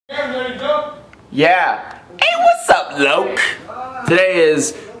Yeah. Hey, what's up, Loke? Today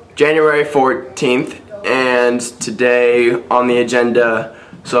is January 14th, and today on the agenda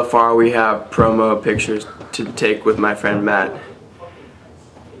so far we have promo pictures to take with my friend Matt.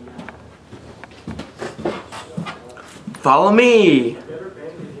 Follow me!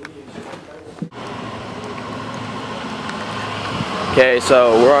 Okay,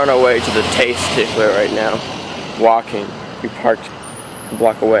 so we're on our way to the Taste Tickler right now. Walking. We parked a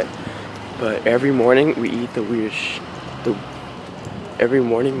block away. But every morning we eat the weirdest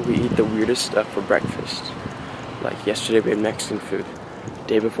stuff for breakfast. Like yesterday we had Mexican food. The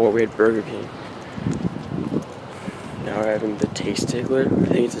day before we had Burger King. Now we're having the Taste Tickler. I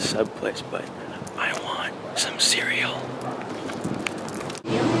think it's a sub place, but I want some cereal.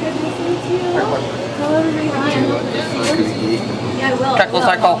 Yeah, I will. Tickle,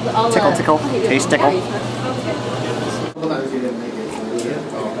 tickle. Tickle, tickle. Taste tickle.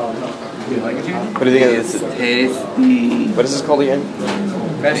 What do you think of this? Tasty. What is this called again?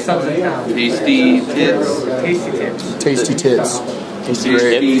 Tasty tits. Tasty tits. Tasty tits. Tasty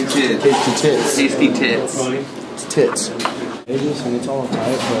tits. Tasty tits. Tasty tits. It's tits. And it's all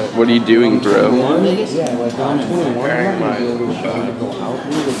tight, but What are you doing, bro? yeah, like I'm 21.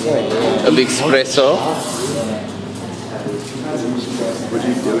 A big espresso. What are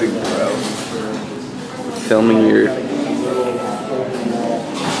you doing, bro? Filming your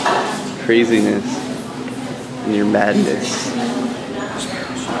craziness and your madness.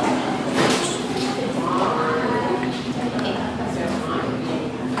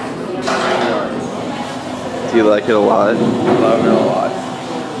 Do you like it a lot? I love it a lot.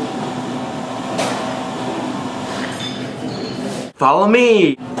 Follow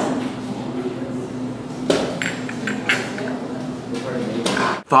me!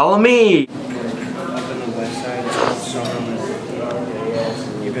 Follow me! Up on the west side, it's called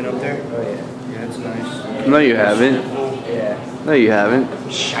Summerlin. You been up there? Oh yeah. Yeah, it's nice. No, you haven't. Yeah. No, you haven't.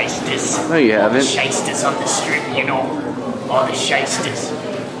 Shysters. No, you haven't. Shysters on the strip, you know. All the shysters.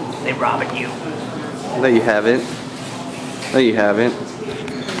 They robbing you. No, you haven't. No, you haven't.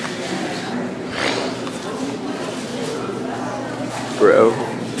 Bro.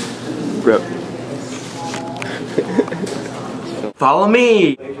 Follow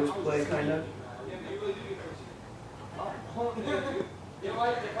me!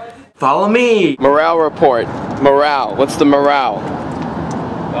 Follow me! Morale report. Morale. What's the morale?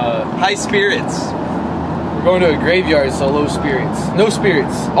 High spirits. We're going to a graveyard, so low spirits. No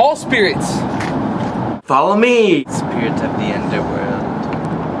spirits. All spirits. Follow me! Spirit of the underworld.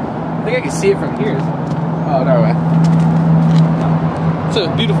 I think I can see it from here. Oh, no way. It's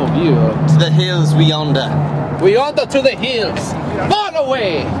a beautiful view. To the hills yonder. We on to the hills. Far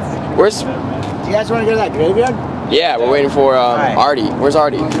away. Where's... Do you guys want to go to that graveyard? Yeah, we're waiting for Artie. Where's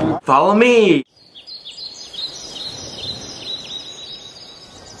Artie? Follow me!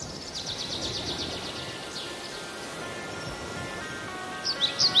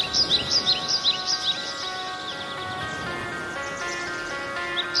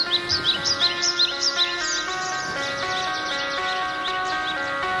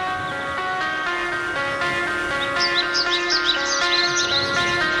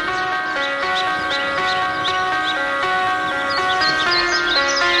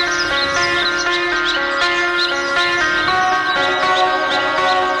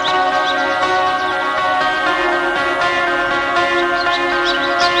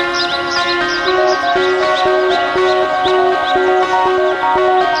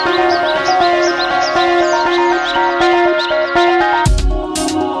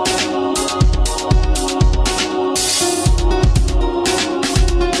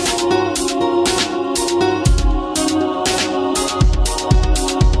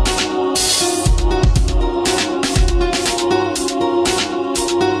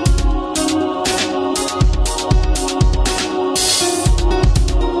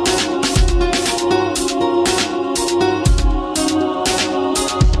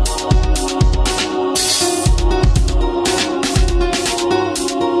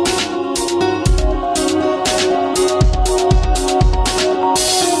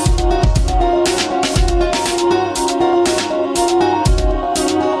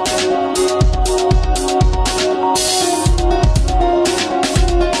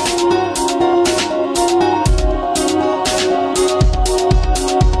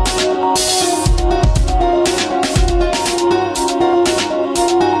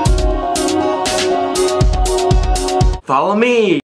 Follow me!